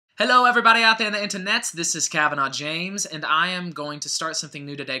Hello everybody out there in the internets, this is Cavanaugh James, and I am going to start something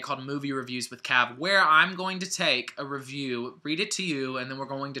new today called Movie Reviews with Cav, where I'm going to take a review, read it to you, and then we're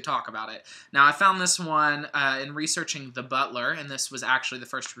going to talk about it. Now, I found this one in researching The Butler, and this was actually the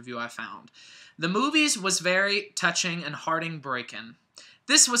first review I found. The movies was very touching and hearting-breaking.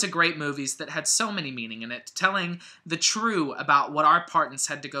 This was a great movie that had so many meaning in it, telling the true about what our partners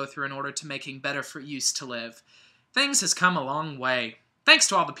had to go through in order to making better for use to live. Things has come a long way. Thanks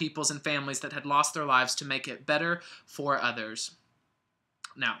to all the peoples and families that had lost their lives to make it better for others.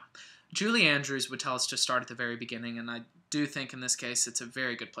 Now, Julie Andrews would tell us to start at the very beginning, and I do think in this case it's a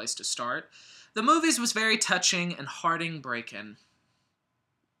very good place to start. The movies was very touching and hearting-breaking.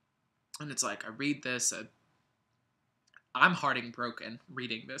 And it's like, I read this, I'm hearting-broken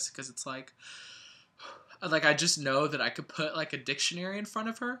reading this, because it's like, I just know that I could put, like, a dictionary in front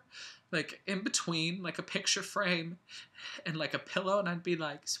of her, like, in between, like, a picture frame and, like, a pillow, and I'd be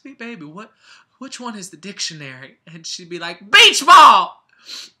like, sweet baby, which one is the dictionary? And she'd be like, beach ball!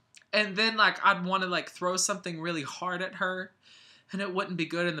 And then, like, I'd want to, like, throw something really hard at her, and it wouldn't be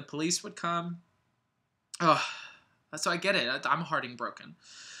good, and the police would come. Oh, so I get it. I'm hearting-broken.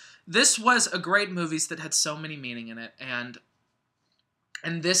 This was a great movie that had so many meaning in it, and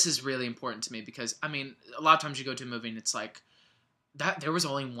this is really important to me because, I mean, a lot of times you go to a movie and it's like, that there was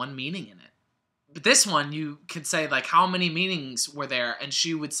only one meaning in it. But this one, you could say, like, how many meanings were there? And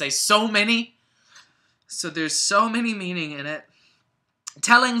she would say, so many. So there's so many meaning in it.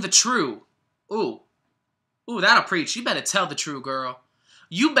 Telling the true. Ooh, that'll preach. You better tell the true, girl.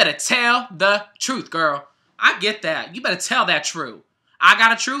 You better tell the truth, girl. I get that. You better tell that true. I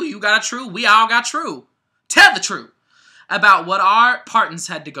got a true, you got a true, we all got true. Tell the truth about what our partners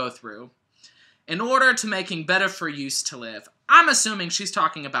had to go through in order to making better for use to live. I'm assuming she's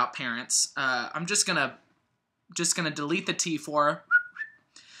talking about parents. I'm just gonna delete the T for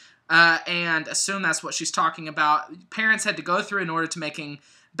her and assume that's what she's talking about. Parents had to go through in order to making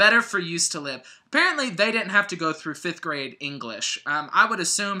better for use to live. Apparently, they didn't have to go through 5th grade English. I would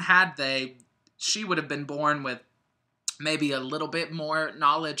assume had they, she would have been born with maybe a little bit more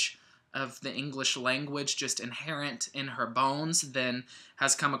knowledge of the English language just inherent in her bones than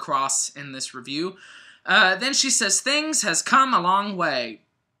has come across in this review. Then she says, things has come a long way.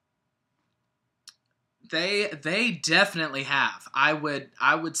 They definitely have. I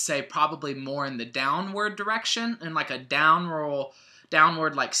would say probably more in the downward direction, in like a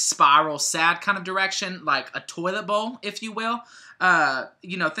downward like spiral sad kind of direction, like a toilet bowl, if you will.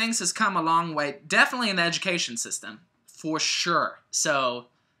 You know, things has come a long way. Definitely in the education system, for sure. So,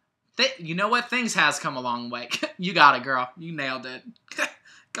 you know what? Things has come a long way. You got it, girl. You nailed it.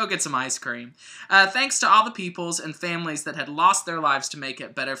 Go get some ice cream. Thanks to all the peoples and families that had lost their lives to make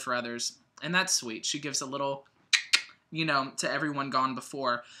it better for others. And that's sweet. She gives a little, you know, to everyone gone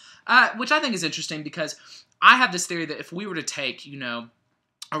before. Which I think is interesting because I have this theory that if we were to take, you know,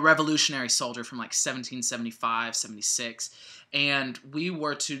 a revolutionary soldier from like 1775, 76, and we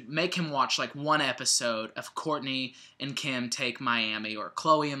were to make him watch like one episode of Courtney and Kim Take Miami, or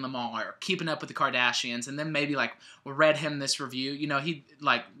Chloe and Lamar, or Keeping Up with the Kardashians, and then maybe like read him this review, you know, he'd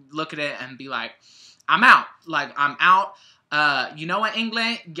like look at it and be like, I'm out. Like, I'm out. You know what,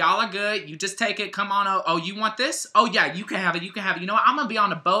 England? Y'all are good. You just take it. Come on. Oh, you want this? Oh, yeah, you can have it. You can have it. You know what? I'm going to be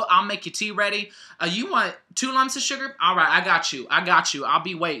on a boat. I'll make your tea ready. You want 2 lumps of sugar? All right, I got you. I got you. I'll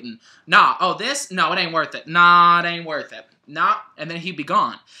be waiting. Nah. Oh, this? No, it ain't worth it. Nah, it ain't worth it. Nah. And then he'd be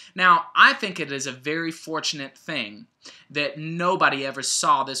gone. Now, I think it is a very fortunate thing that nobody ever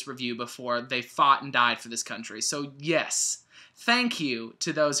saw this review before they fought and died for this country. So, yes, thank you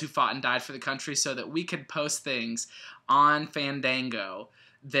to those who fought and died for the country so that we could post things on Fandango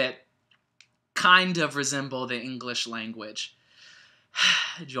that kind of resemble the English language.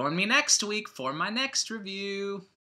 Join me next week for my next review.